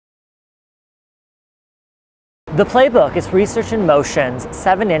The PlayBook is Research in Motion's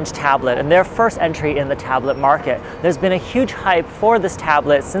 7-inch tablet and their first entry in the tablet market. There's been a huge hype for this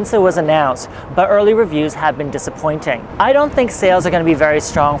tablet since it was announced, but early reviews have been disappointing. I don't think sales are going to be very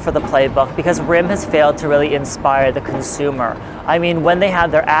strong for the PlayBook because RIM has failed to really inspire the consumer. I mean, when they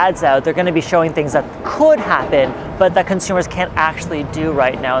have their ads out, they're going to be showing things that could happen, but that consumers can't actually do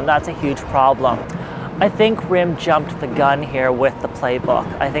right now, and that's a huge problem. I think RIM jumped the gun here with the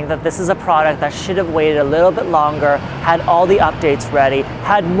PlayBook. I think that this is a product that should have waited a little bit longer, had all the updates ready,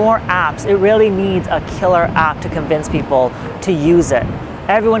 had more apps. It really needs a killer app to convince people to use it.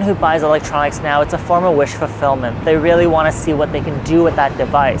 Everyone who buys electronics now, it's a form of wish fulfillment. They really want to see what they can do with that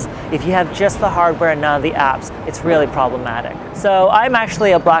device. If you have just the hardware and none of the apps, it's really problematic. So I'm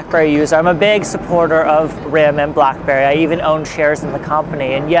actually a BlackBerry user. I'm a big supporter of RIM and BlackBerry. I even own shares in the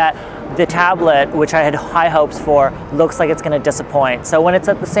company, and yet the tablet, which I had high hopes for, looks like it's going to disappoint. So when it's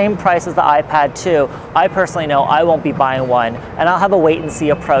at the same price as the iPad 2, I personally know I won't be buying one, and I'll have a wait and see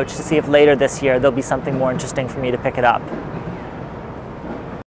approach to see if later this year there'll be something more interesting for me to pick it up.